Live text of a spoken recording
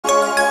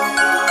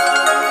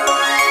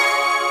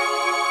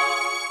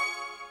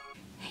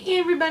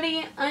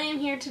everybody, I am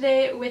here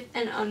today with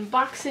an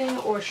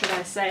unboxing, or should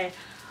I say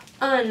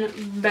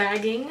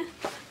unbagging,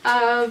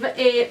 of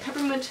a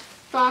Peppermint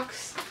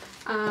box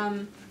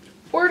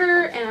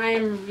order, and I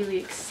am really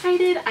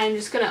excited. I'm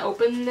just going to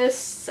open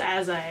this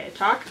as I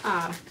talk,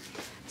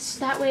 so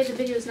that way the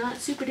video is not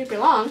super duper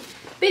long.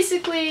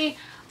 Basically,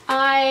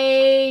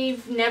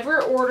 I've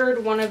never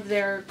ordered one of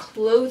their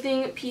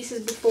clothing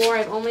pieces before.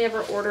 I've only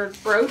ever ordered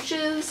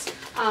brooches,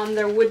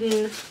 their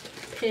wooden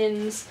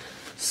pins.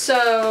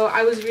 So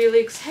I was really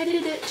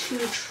excited to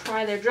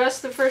try their dress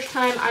the first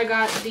time. I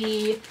got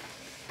the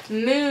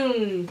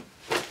moon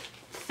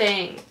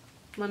thing.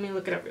 Let me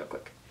look it up real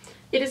quick.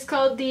 It is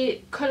called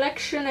the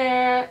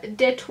Collectionnaire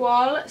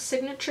d'Etoiles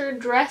Signature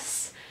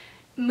Dress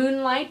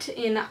Moonlight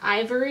in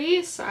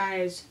Ivory,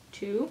 size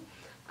 2.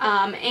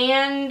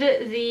 And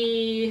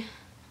the...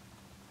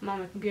 I'm on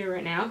my computer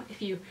right now.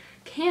 If you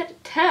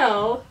can't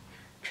tell,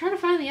 I'm trying to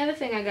find the other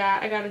thing I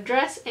got. I got a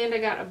dress and I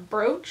got a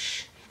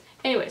brooch.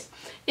 Anyways,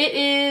 it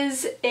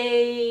is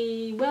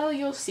a, well,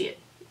 you'll see it.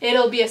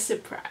 It'll be a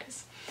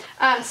surprise.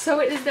 So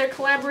it is their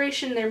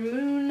collaboration, their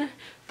moon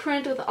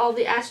print with all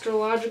the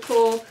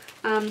astrological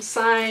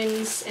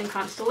signs and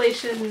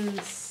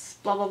constellations,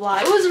 blah, blah, blah.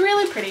 It was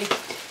really pretty.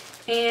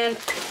 And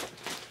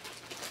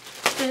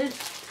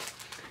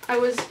I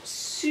was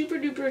super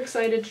duper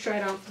excited to try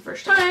it out for the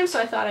first time, so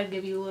I thought I'd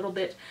give you a little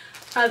bit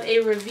of a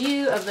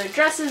review of their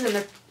dresses and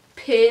their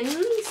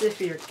pins, if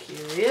you're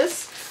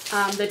curious.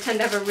 They tend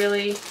to have a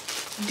really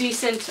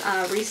decent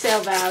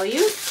resale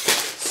value,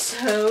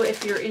 so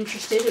if you're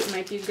interested, it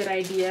might be a good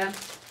idea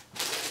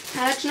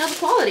to know the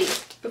quality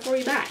before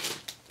you buy.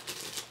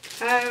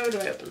 How do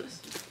I open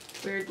this?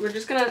 We're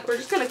just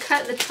gonna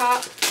cut the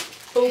top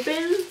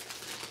open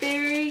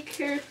very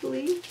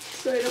carefully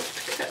so I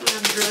don't cut my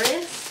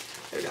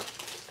dress. There we go.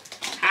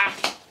 Ah.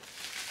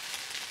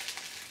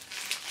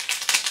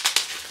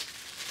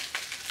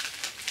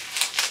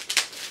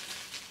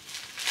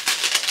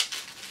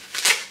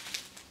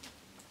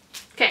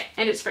 Okay,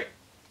 and it's free.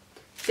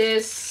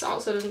 This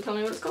also doesn't tell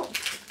me what it's called.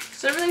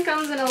 So everything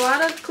comes in a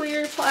lot of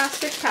clear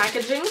plastic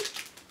packaging.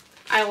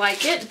 I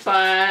like it,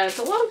 but it's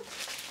a lot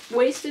of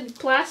wasted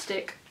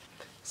plastic.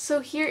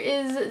 So here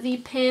is the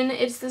pin.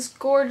 It's this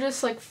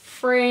gorgeous, like,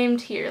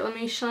 framed here. Let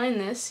me shine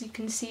this. You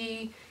can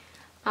see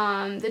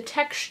the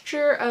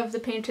texture of the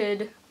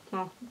painted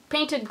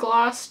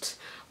glossed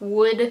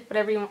wood,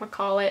 whatever you want to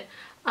call it,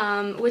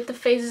 with the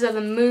phases of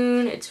the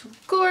moon. It's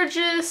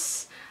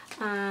gorgeous.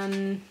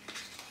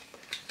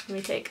 Let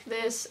me take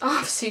this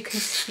off so you can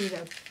see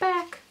the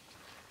back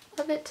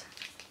of it.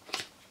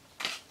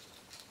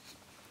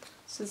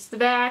 So it's the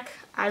back.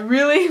 I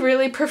really,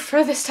 really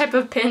prefer this type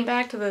of pin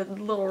back to the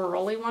little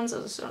rolly ones.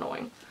 Those are so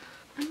annoying.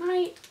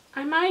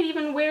 I might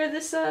even wear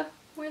this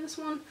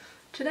one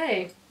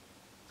today.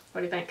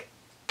 What do you think?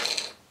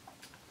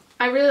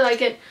 I really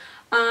like it.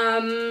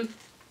 I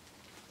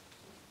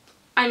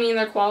mean,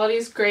 their quality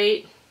is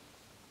great.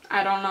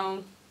 I don't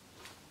know.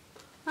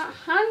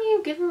 How do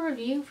you give a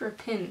review for a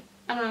pin?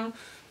 I don't know.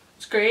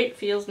 It's great.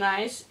 Feels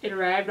nice. It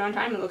arrived on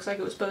time. It looks like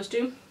it was supposed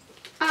to.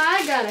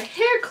 I got a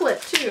hair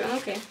clip too.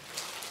 Okay.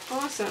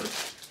 Awesome.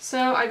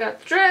 So I got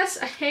the dress,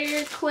 a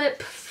hair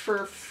clip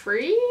for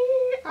free.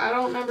 I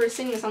don't remember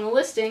seeing this on the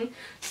listing.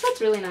 So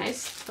that's really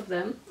nice of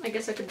them. I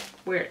guess I could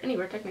wear it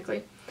anywhere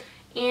technically.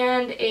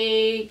 And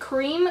a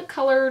cream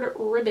colored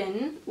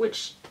ribbon,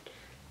 which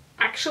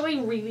actually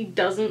really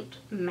doesn't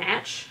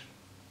match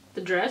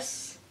the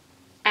dress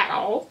at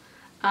all.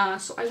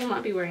 So I will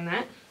not be wearing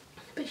that.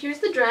 But here's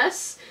the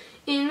dress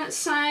in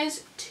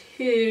size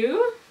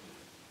 2.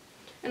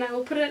 And I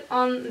will put it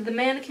on the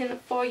mannequin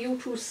for you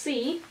to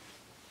see.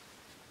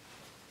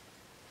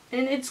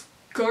 And it's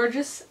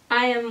gorgeous.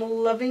 I am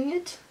loving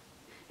it.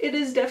 It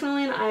is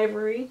definitely an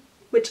ivory,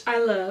 which I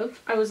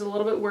love. I was a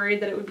little bit worried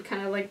that it would be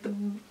kind of like the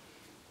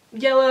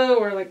yellow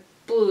or like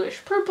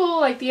bluish purple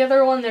like the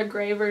other one, their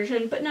gray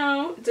version, but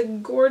no, it's a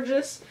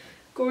gorgeous,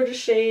 gorgeous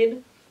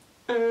shade.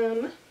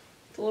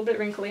 It's a little bit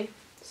wrinkly,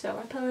 so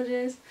I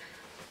apologize.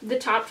 The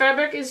top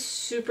fabric is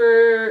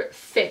super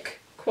thick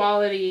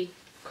quality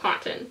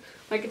cotton.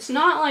 Like, it's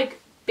not like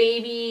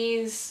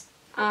baby's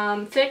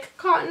thick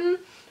cotton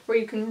where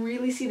you can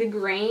really see the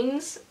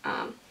grains.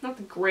 Not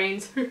the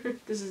grains,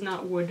 this is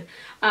not wood.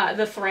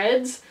 The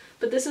threads,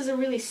 but this is a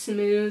really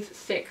smooth,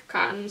 thick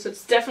cotton, so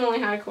it's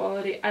definitely high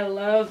quality. I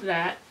love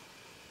that.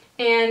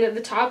 And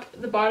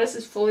the bodice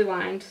is fully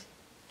lined.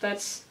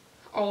 That's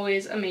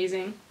always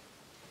amazing.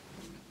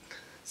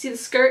 See, the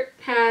skirt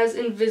has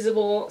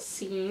invisible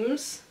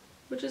seams,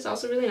 which is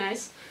also really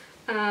nice,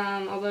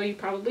 although you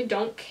probably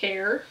don't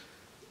care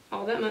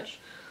all that much.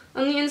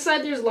 On the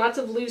inside there's lots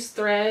of loose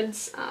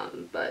threads,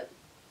 but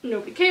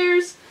nobody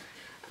cares.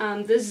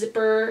 The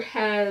zipper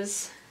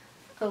has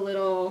a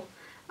little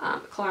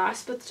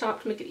clasp at the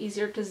top to make it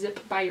easier to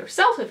zip by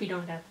yourself if you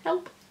don't have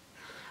help.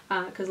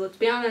 Because let's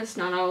be honest,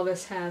 not all of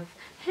us have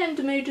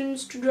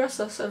handmaidens to dress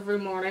us every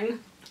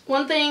morning.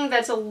 One thing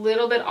that's a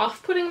little bit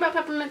off-putting about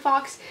Peppermint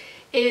Fox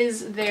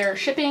is their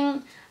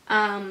shipping.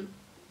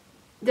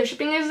 Their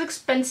shipping is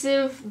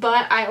expensive,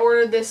 but I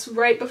ordered this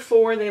right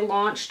before they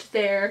launched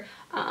their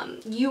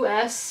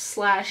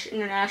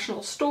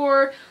US/international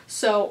store,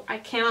 so I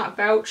cannot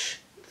vouch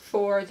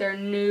for their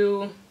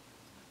new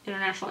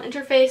international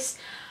interface.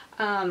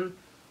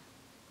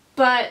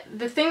 But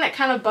the thing that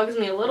kind of bugs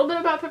me a little bit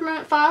about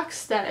Peppermint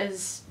Fox, that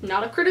is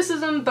not a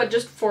criticism, but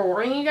just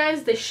forewarning you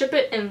guys, they ship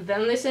it and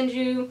then they send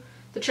you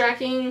the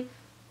tracking,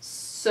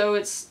 so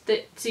it's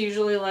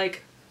usually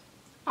like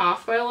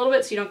off by a little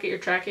bit, so you don't get your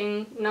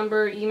tracking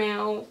number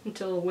email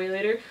until way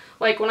later.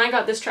 Like when I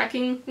got this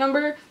tracking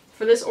number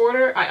for this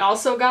order, I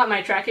also got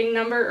my tracking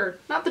number, or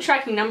not the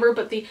tracking number,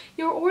 but the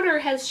 "your order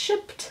has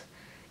shipped"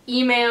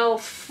 email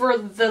for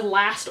the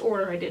last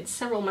order I did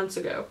several months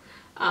ago.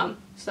 So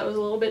that was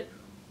a little bit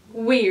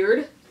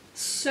weird.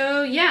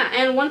 So yeah,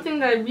 and one thing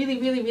that I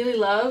really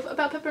love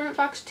about Peppermint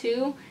Fox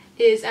too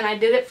is, and I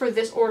did it for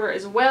this order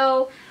as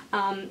well,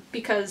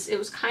 because it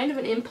was kind of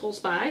an impulse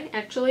buy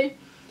actually,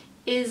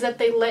 is that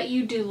they let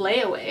you do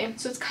layaway.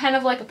 So it's kind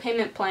of like a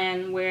payment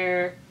plan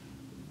where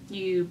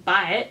you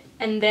buy it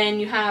and then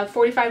you have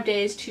 45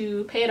 days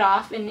to pay it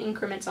off in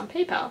increments on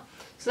PayPal.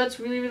 So that's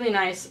really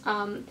nice,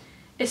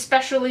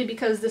 especially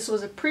because this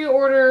was a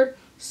pre-order,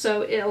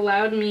 so it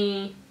allowed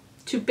me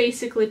to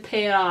basically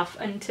pay it off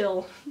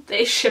until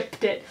they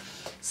shipped it.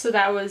 So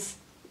that was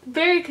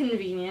very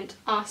convenient,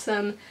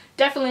 awesome.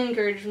 Definitely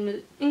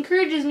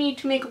encourages me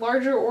to make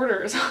larger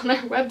orders on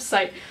their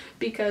website,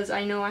 because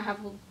I know I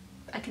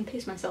can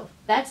pace myself.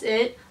 That's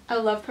it. I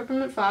love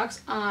Peppermint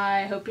Fox.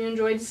 I hope you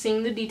enjoyed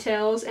seeing the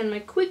details and my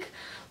quick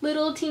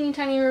little teeny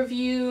tiny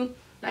review.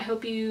 I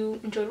hope you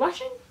enjoyed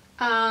watching.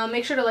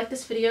 Make sure to like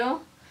this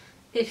video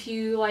if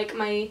you like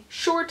my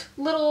short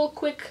little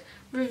quick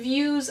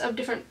reviews of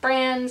different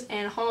brands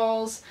and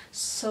hauls,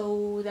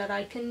 so that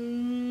I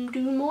can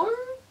do more.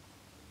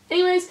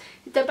 Anyways,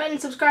 hit that button,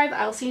 subscribe.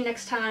 I'll see you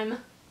next time.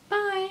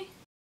 Bye!